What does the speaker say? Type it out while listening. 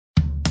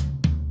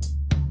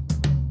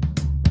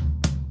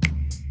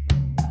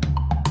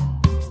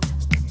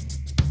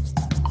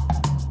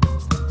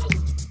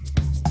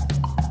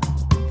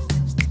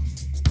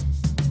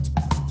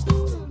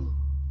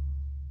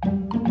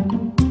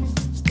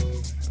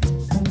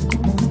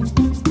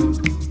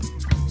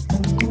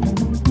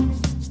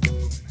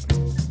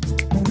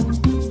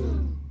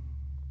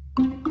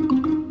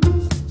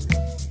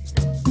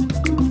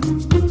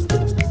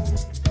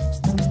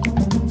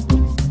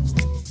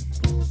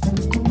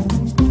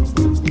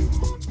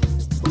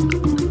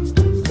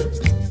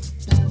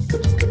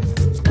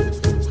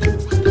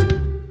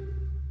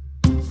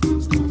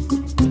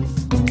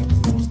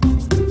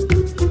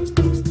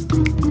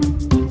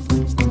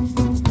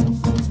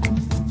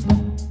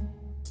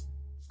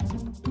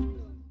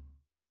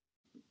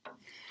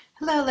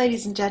Hello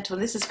ladies and gentlemen,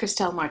 this is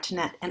Christelle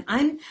Martinette and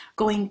I'm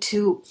going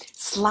to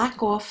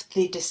slack off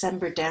the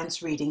December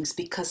dance readings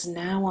because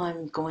now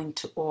I'm going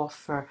to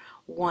offer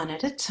one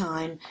at a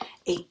time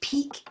a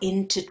peek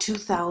into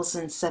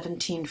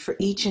 2017 for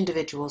each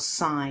individual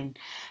sign.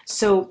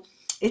 So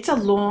it's a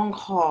long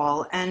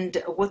haul,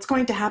 and what's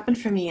going to happen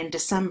for me in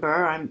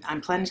December, I'm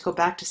planning to go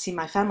back to see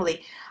my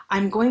family.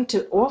 I'm going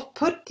to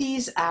put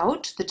these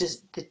out, the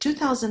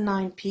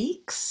 2009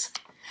 peaks,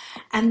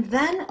 and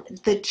then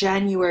the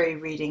January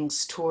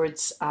readings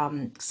towards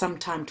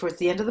sometime towards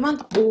the end of the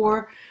month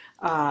or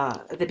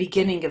the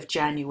beginning of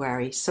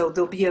January. So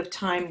there'll be a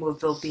time where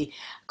there'll be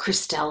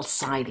Christelle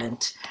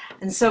silent.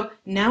 And so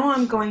now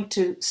I'm going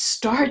to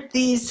start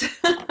these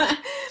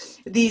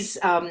these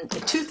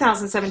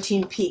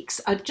 2017 peaks.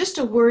 Just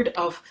a word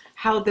of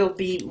how they'll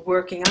be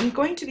working. I'm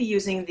going to be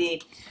using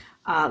the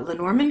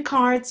Lenormand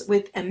cards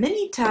with a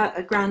mini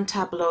grand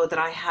tableau that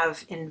I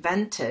have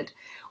invented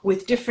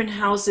with different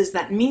houses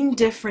that mean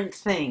different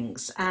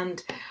things,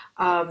 and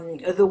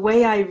the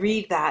way I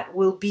read that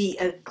will be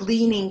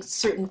gleaning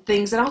certain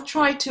things, and I'll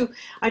try to,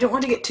 I don't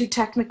want to get too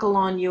technical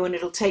on you, and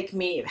it'll take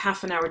me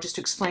half an hour just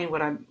to explain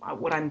what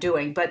I'm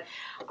doing, but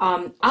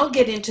I'll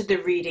get into the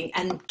reading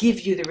and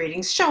give you the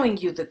readings, showing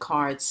you the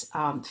cards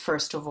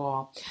first of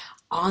all.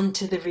 On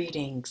to the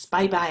readings.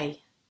 Bye bye.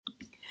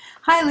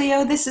 Hi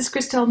Leo, this is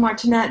Christelle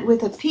Martinette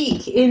with a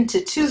peek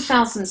into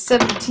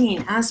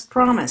 2017 as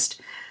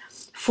promised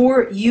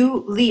for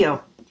you,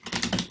 Leo.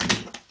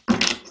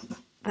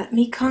 Let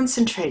me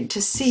concentrate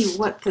to see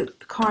what the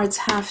cards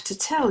have to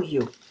tell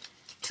you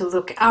to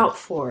look out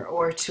for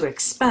or to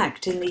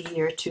expect in the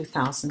year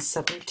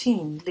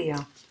 2017,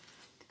 Leo.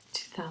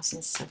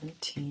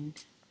 2017,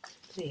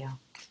 Leo.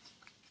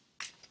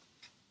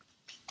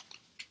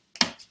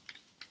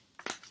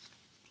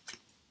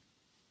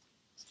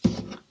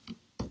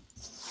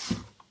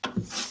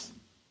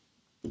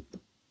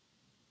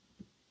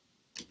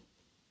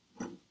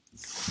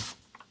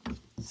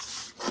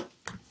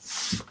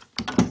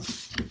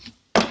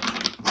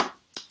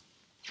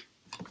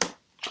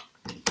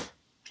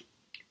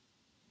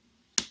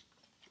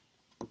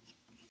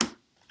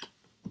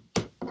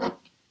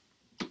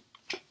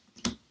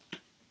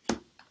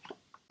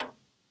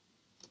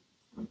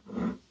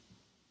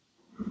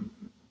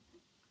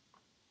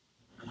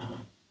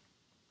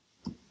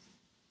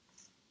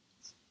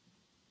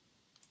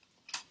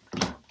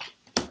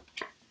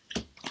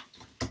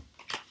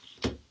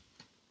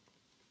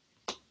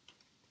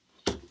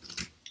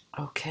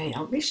 Okay,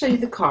 let me show you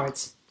the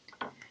cards.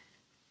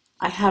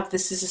 I have,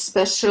 this is a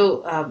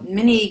special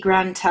mini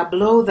grand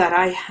tableau that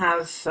I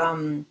have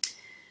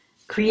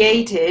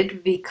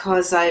created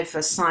because I've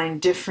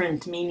assigned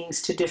different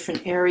meanings to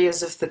different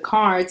areas of the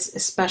cards,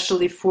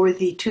 especially for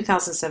the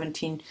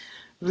 2017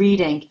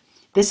 reading.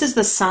 This is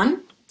the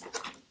sun,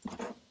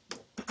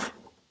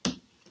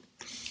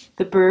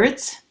 the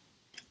birds,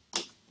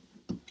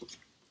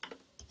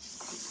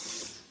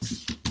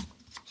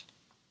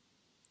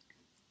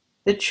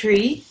 the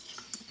tree,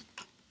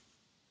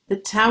 the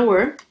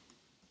tower,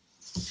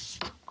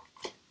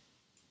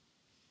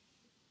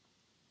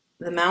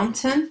 the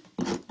mountain,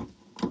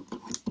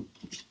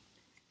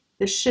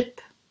 the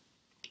ship,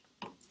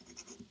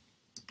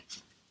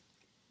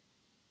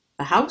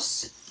 the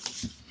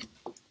house,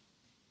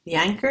 the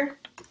anchor,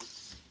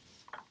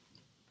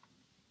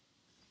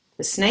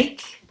 the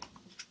snake,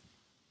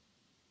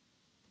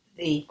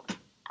 the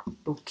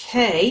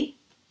bouquet,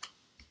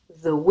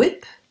 the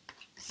whip,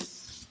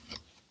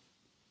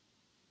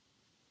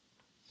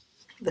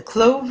 the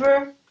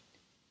clover,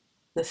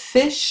 the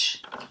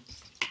fish,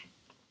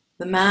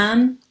 the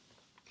man,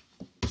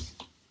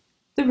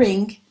 the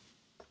ring,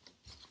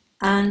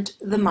 and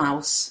the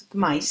mouse, the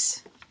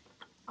mice.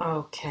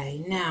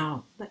 Okay,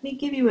 now let me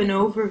give you an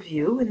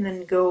overview and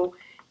then go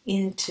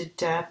into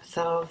depth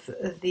of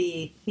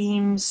the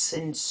themes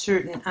and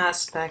certain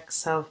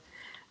aspects of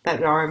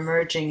that are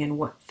emerging and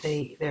what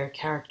they're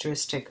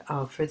characteristic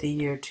of for the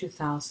year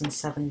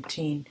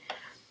 2017.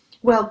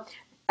 Well,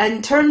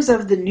 in terms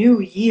of the new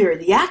year,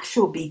 the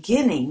actual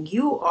beginning,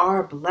 you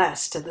are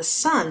blessed. The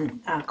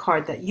sun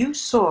card that you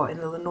saw in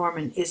the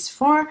Lenormand is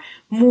far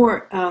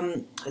more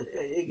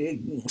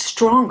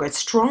stronger. It's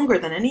stronger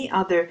than any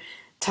other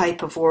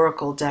type of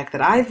oracle deck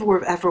that I've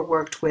ever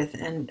worked with,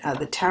 and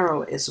the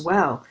tarot as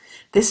well.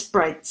 This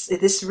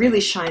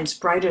really shines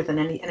brighter than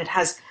any, and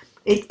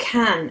it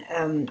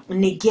can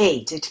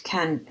negate, it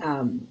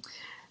can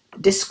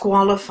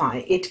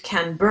disqualify, it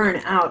can burn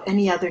out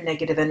any other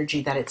negative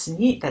energy that's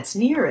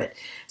near it.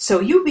 So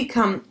you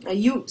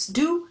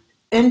do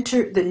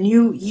enter the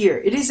new year.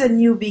 It is a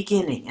new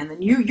beginning,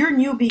 and your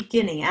new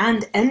beginning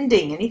and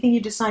ending, anything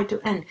you decide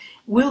to end,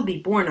 will be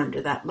born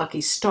under that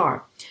lucky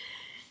star.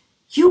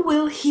 You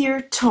will hear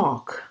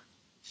talk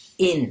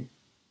in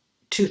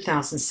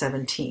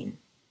 2017,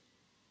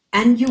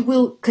 and you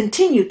will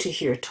continue to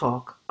hear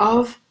talk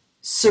of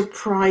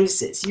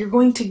surprises. You're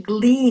going to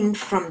glean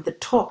from the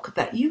talk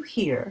that you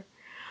hear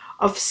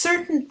of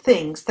certain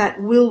things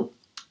that will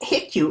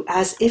hit you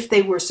as if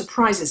they were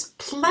surprises,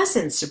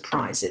 pleasant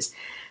surprises.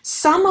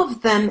 Some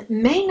of them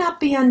may not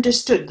be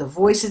understood. The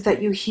voices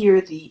that you hear,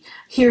 the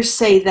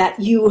hearsay that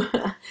you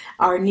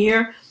are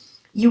near,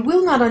 you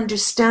will not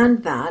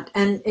understand that,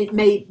 and it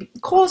may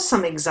cause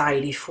some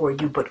anxiety for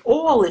you, but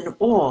all in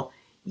all,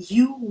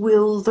 you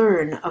will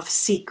learn of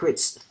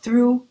secrets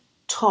through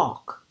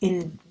talk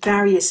in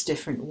various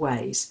different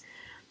ways.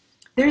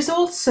 There's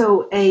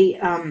also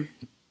an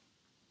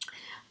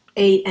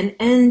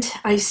end,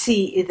 I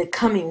see the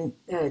coming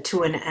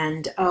to an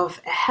end of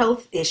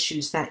health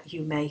issues that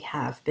you may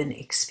have been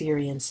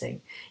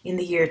experiencing in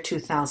the year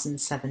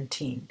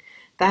 2017.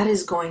 That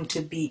is going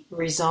to be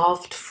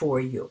resolved for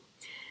you.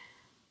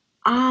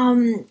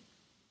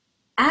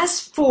 As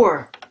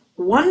for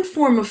one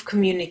form of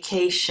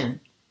communication,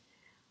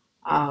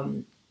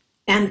 and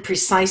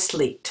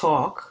precisely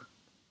talk,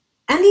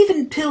 and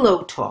even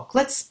pillow talk,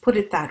 let's put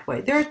it that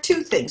way. There are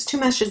two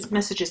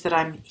messages that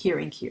I'm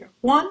hearing here.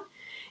 One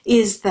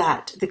is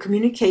that the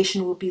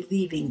communication will be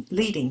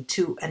leading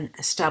to an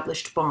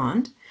established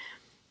bond,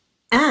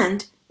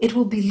 and it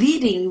will be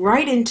leading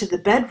right into the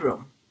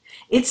bedroom.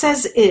 It's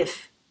as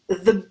if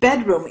the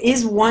bedroom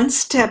is one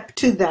step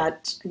to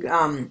that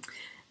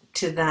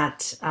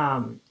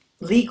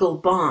legal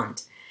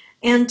bond.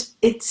 And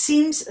it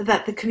seems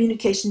that the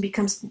communication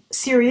becomes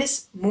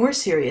serious, more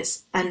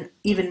serious, and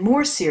even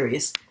more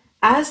serious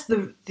as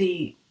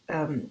the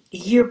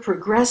year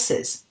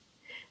progresses,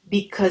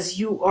 because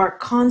you are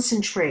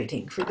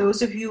concentrating. For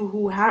those of you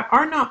who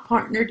are not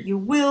partnered, you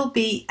will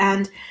be,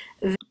 and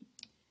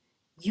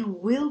you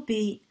will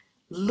be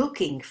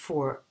looking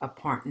for a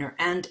partner.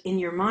 And in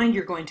your mind,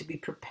 you're going to be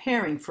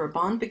preparing for a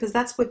bond, because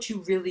that's what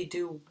you really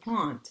do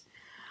want.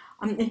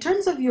 In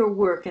terms of your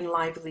work and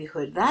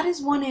livelihood, that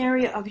is one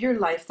area of your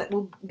life that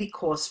will be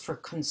cause for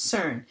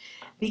concern,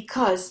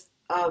 because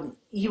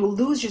you will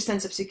lose your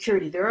sense of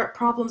security. There are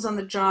problems on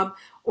the job,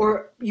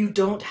 or you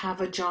don't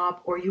have a job,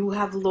 or you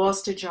have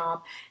lost a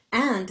job,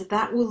 and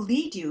that will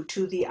lead you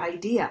to the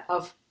idea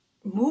of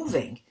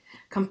moving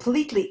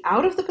completely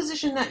out of the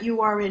position that you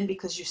are in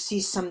because you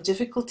see some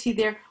difficulty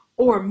there,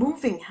 or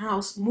moving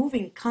house,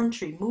 moving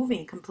country,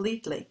 moving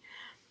completely.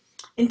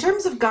 In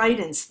terms of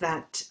guidance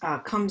that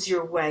comes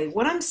your way,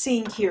 what I'm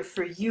seeing here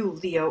for you,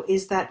 Leo,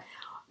 is that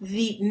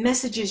the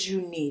messages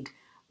you need,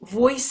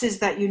 voices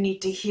that you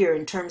need to hear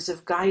in terms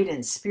of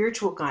guidance,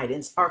 spiritual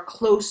guidance, are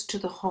close to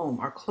the home,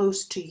 are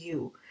close to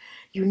you.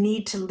 You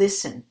need to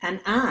listen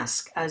and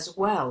ask as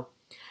well.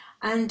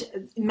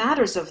 And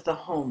matters of the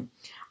home.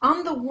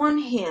 On the one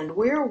hand,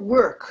 where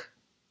work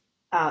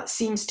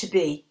seems to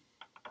be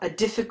a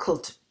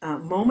difficult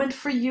moment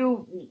for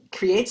you,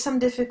 create some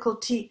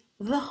difficulty,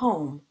 the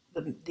home,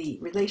 the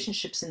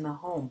relationships in the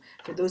home,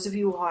 for those of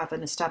you who have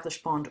an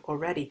established bond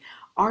already,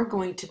 are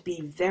going to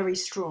be very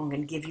strong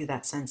and give you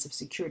that sense of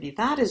security.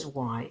 That is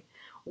why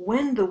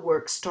when the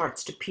work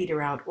starts to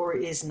peter out or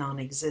is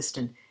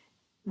non-existent,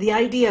 the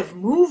idea of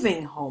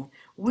moving home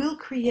will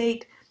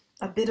create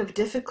a bit of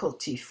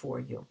difficulty for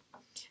you.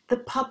 The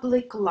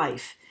public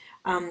life,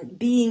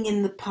 being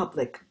in the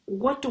public,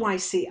 what do I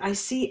see? I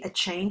see a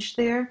change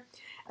there.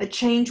 A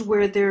change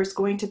where there's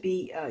going to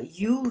be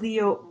you,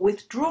 Leo,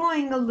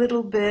 withdrawing a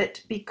little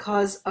bit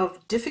because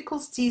of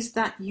difficulties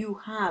that you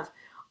have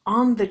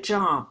on the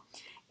job.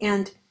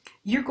 And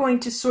you're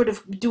going to sort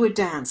of do a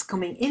dance,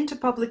 coming into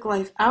public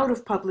life, out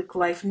of public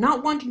life,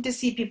 not wanting to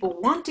see people,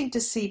 wanting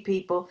to see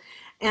people.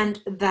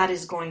 And that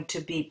is going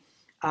to be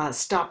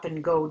stop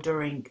and go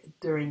during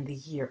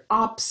the year.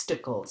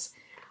 Obstacles.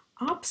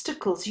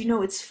 Obstacles, you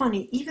know, it's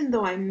funny, even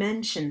though I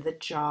mentioned the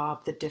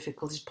job, the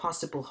difficulties,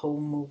 possible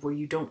home move where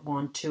you don't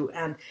want to,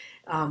 and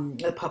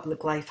the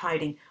public life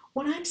hiding,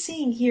 what I'm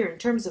seeing here in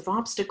terms of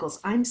obstacles,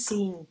 I'm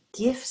seeing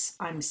gifts,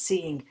 I'm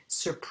seeing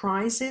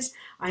surprises,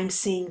 I'm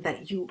seeing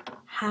that you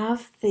have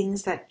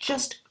things that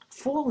just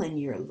fall in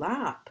your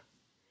lap,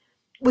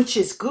 which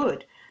is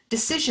good.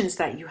 Decisions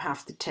that you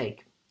have to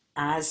take,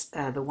 as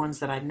the ones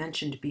that I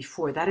mentioned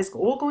before. That is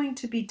all going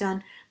to be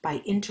done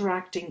by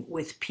interacting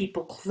with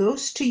people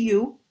close to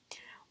you.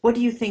 What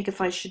do you think if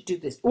I should do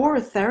this? Or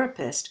a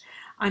therapist.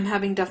 I'm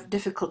having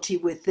difficulty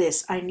with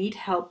this. I need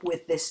help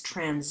with this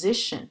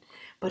transition.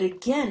 But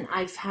again,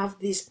 I have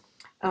these,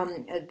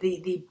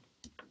 the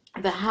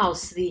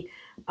house, the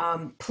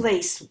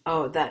place,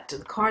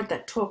 the card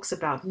that talks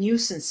about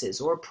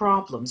nuisances or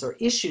problems or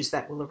issues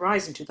that will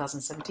arise in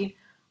 2017.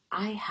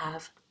 I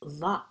have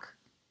luck.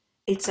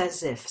 It's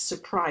as if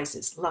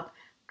surprises, luck,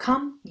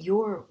 come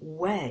your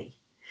way.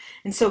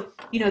 And so,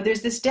 you know,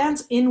 there's this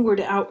dance inward,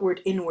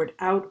 outward,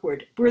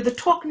 where the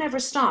talk never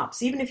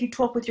stops, even if you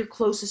talk with your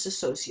closest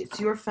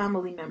associates, your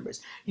family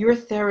members, your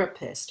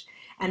therapist,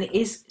 and it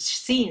is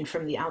seen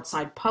from the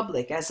outside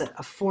public as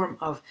a form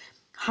of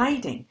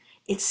hiding.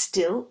 It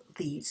still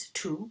leads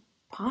to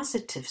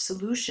positive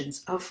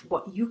solutions of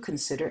what you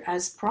consider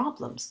as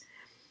problems.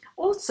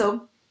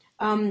 Also,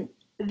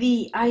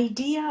 the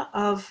idea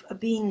of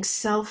being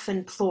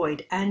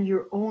self-employed and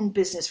your own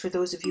business, for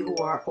those of you who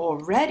are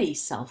already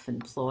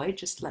self-employed,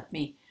 just let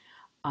me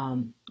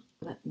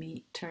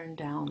turn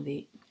down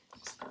the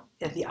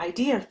the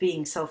idea of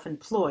being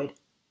self-employed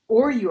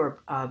or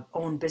your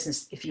own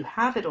business, if you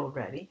have it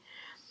already,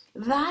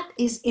 that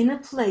is in a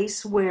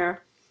place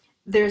where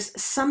there's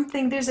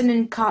something, there's an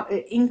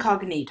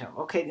incognito.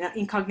 Okay, now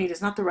incognito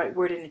is not the right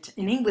word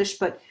in English,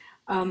 but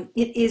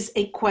it is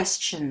a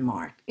question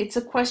mark. It's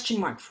a question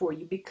mark for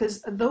you,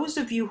 because those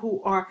of you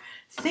who are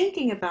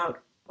thinking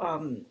about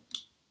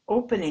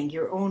opening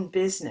your own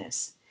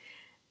business,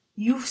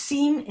 you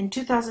seem in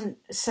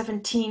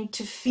 2017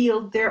 to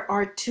feel there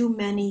are too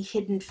many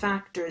hidden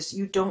factors.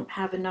 You don't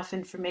have enough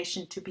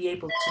information to be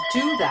able to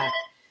do that.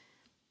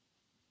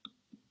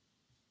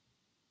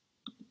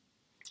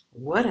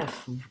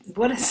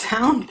 What a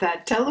sound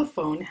that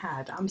telephone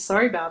had. I'm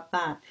sorry about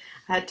that.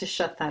 I had to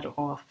shut that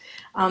off.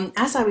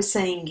 As I was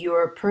saying,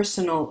 your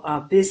personal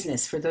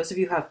business, for those of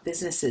you who have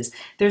businesses,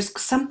 there's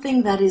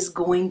something that is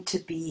going to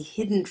be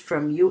hidden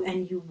from you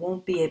and you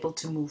won't be able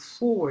to move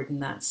forward in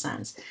that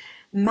sense.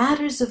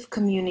 Matters of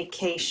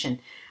communication.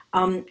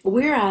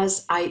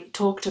 Whereas I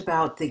talked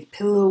about the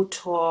pillow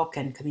talk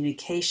and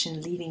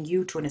communication leading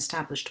you to an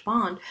established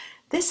bond,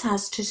 this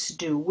has to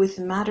do with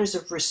matters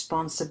of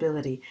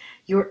responsibility,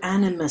 your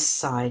animus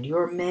side,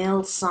 your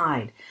male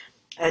side,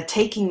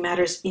 taking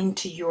matters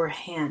into your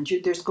hand.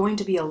 There's going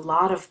to be a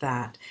lot of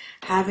that,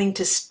 having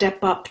to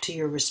step up to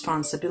your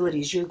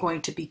responsibilities. You're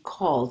going to be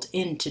called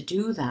in to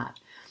do that.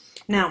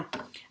 Now,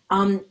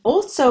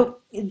 also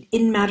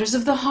in matters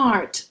of the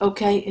heart,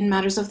 okay, in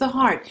matters of the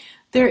heart,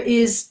 there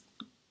is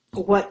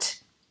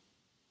what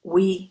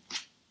we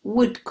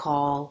would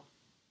call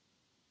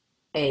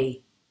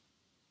a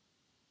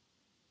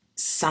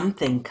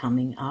something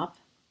coming up.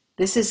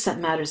 This is some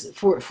matters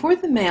for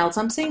the males.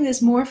 I'm saying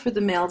this more for the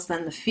males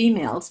than the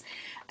females.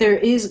 There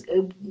is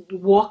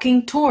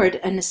walking toward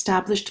an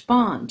established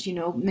bond, you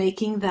know,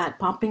 making that,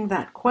 popping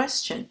that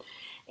question.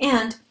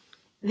 And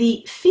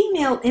the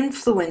female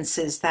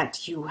influences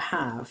that you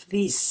have,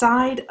 the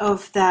side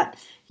of that,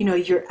 you know,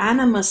 your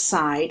anima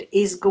side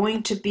is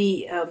going to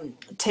be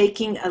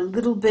taking a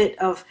little bit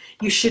of,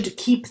 you should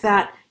keep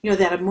that, you know,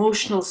 that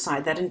emotional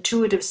side, that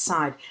intuitive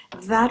side.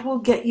 That will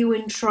get you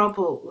in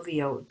trouble,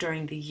 Leo,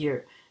 during the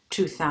year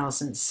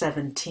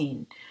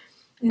 2017.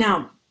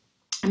 Now,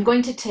 I'm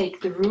going to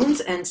take the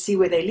runes and see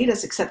where they lead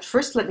us, except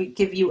first let me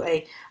give you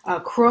a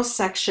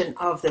cross-section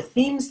of the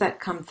themes that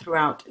come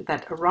throughout,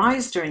 that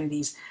arise during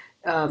these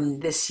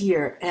this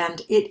year.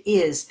 And it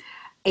is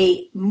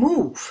a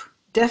move,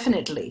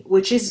 definitely,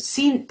 which is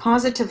seen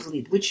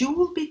positively, which you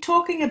will be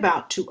talking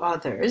about to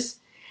others,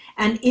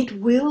 and it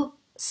will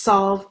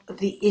solve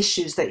the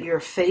issues that you're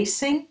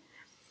facing.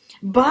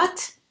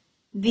 But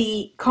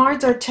the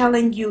cards are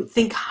telling you,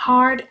 think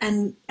hard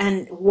and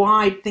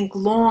wide, think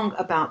long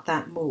about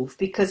that move,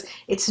 because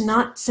it's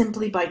not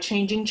simply by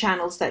changing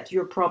channels that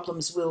your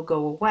problems will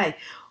go away.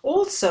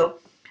 Also,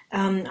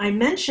 I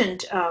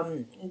mentioned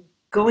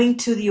going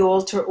to the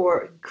altar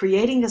or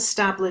creating an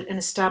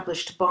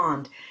established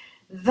bond.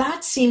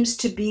 That seems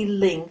to be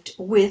linked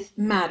with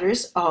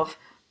matters of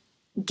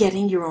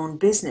getting your own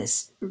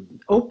business,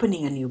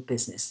 opening a new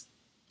business.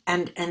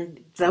 And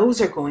those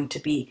are going to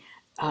be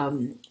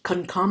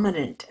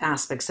concomitant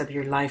aspects of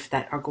your life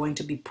that are going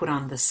to be put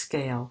on the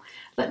scale.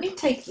 Let me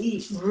take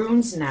the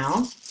runes now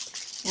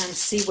and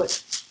see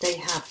what they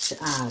have to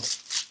add.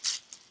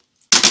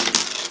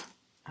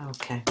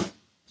 Okay.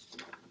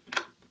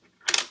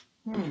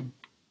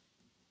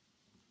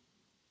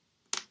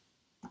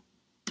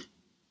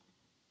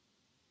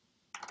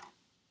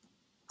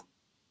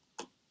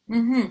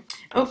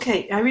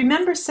 Okay, I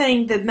remember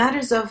saying that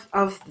matters of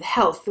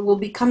health will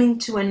be coming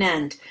to an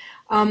end.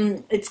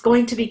 It's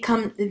going to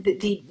become,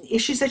 the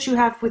issues that you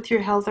have with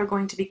your health are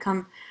going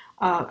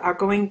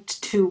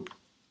to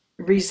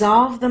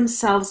resolve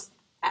themselves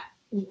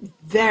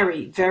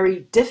very,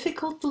 very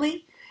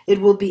difficultly.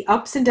 It will be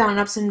ups and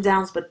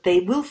downs, but they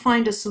will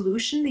find a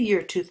solution the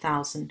year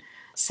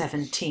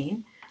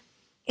 2017.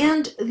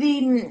 And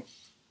the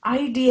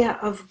idea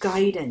of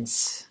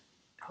guidance.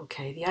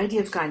 Okay, the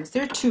idea of guidance.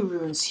 There are two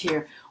runes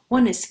here.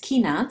 One is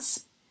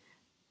Kinats,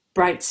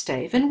 bright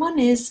stave, and one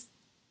is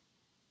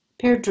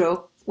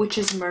Perdro, which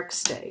is murk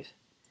stave.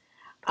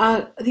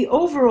 The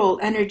overall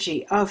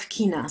energy of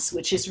Kinas,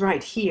 which is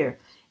right here,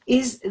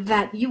 is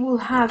that you will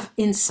have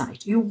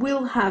insight. You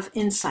will have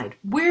insight.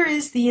 Where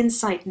is the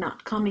insight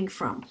not coming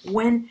from?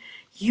 When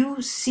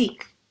you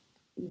seek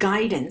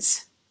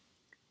guidance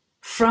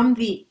from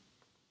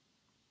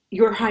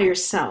your higher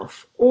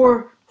self,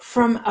 or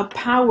from a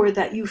power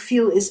that you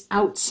feel is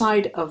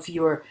outside of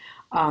your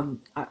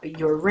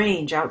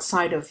range,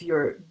 outside of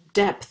your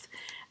depth.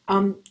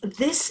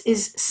 This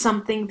is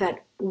something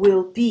that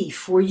will be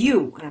for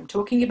you, and I'm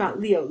talking about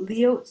Leo.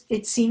 Leo,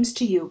 it seems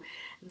to you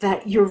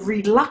that you're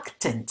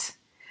reluctant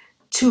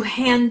to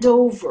hand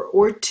over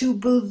or to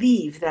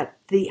believe that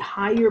the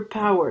higher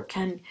power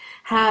can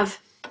have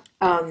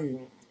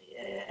an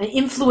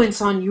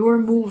influence on your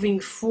moving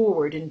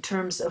forward in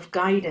terms of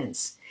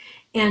guidance.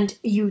 And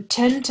you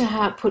tend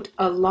to put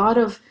a lot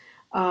of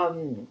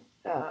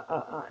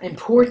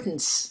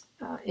importance,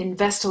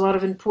 invest a lot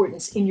of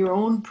importance in your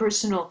own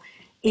personal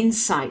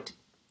insight.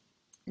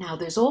 Now,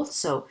 there's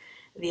also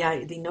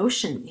the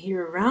notion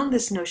here around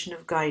this notion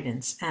of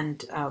guidance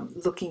and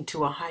looking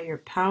to a higher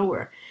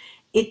power.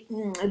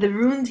 The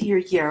rune here,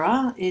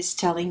 Yera, is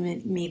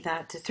telling me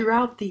that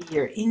throughout the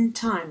year, in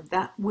time,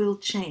 that will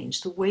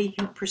change. The way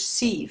you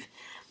perceive,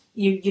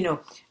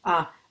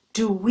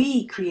 do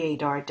we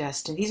create our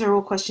destiny? These are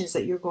all questions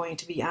that you're going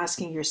to be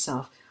asking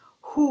yourself.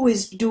 Who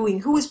is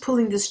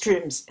pulling the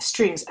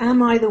strings?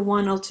 Am I the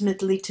one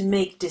ultimately to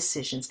make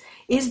decisions?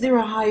 Is there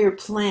a higher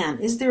plan?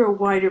 Is there a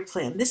wider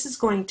plan? This is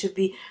going to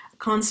be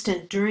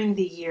constant during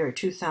the year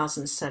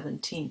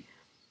 2017.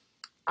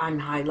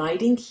 I'm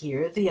highlighting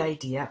here the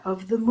idea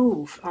of the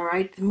move. All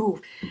right, the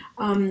move.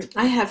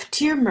 I have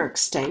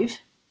Tiermerkstave,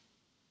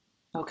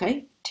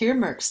 okay,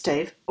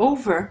 Tiermerkstave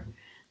over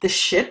the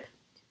ship,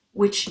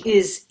 which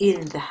is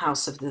in the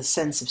house of the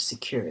sense of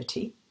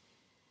security.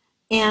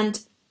 And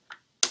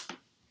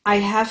I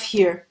have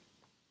here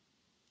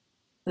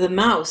the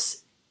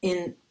mouse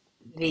in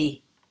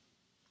the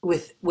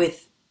with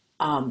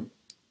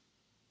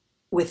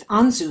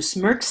Anzus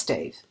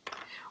Merkstave,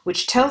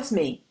 which tells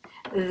me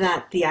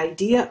that the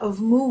idea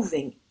of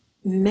moving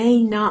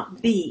may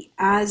not be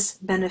as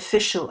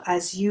beneficial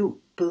as you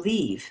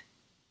believe.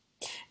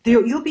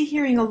 You'll be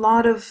hearing a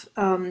lot of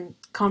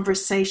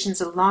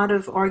conversations, a lot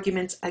of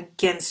arguments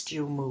against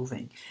you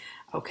moving.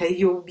 Okay,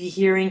 you'll be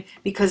hearing,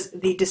 because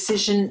the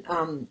decision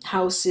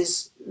house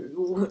is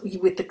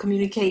with the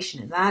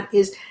communication, and that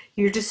is,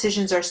 your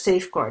decisions are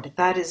safeguarded.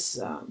 That is,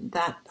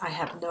 that I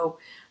have no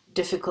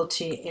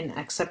difficulty in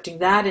accepting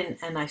that,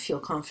 and I feel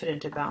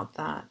confident about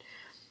that.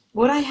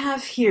 What I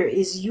have here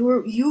is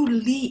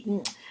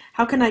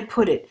how can I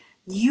put it?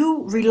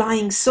 You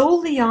relying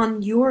solely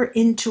on your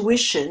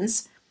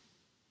intuitions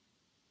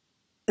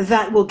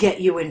that will get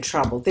you in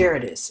trouble. There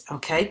it is,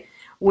 okay?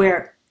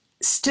 Where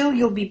still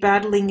you'll be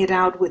battling it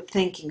out with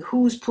thinking,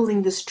 who's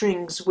pulling the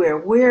strings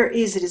where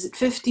is it? Is it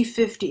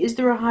 50-50? Is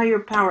there a higher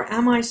power?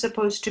 Am I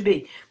supposed to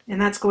be?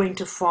 And that's going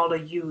to follow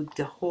you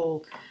the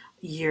whole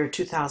year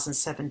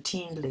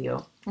 2017,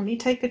 Leo. Let me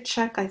take a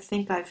check. I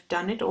think I've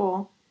done it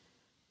all.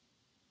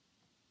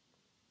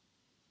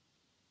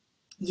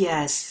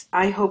 Yes,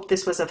 I hope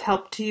this was of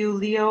help to you,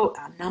 Leo.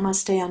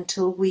 Namaste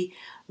until we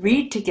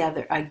read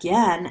together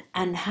again,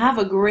 and have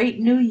a great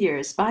New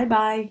Year's.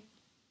 Bye-bye.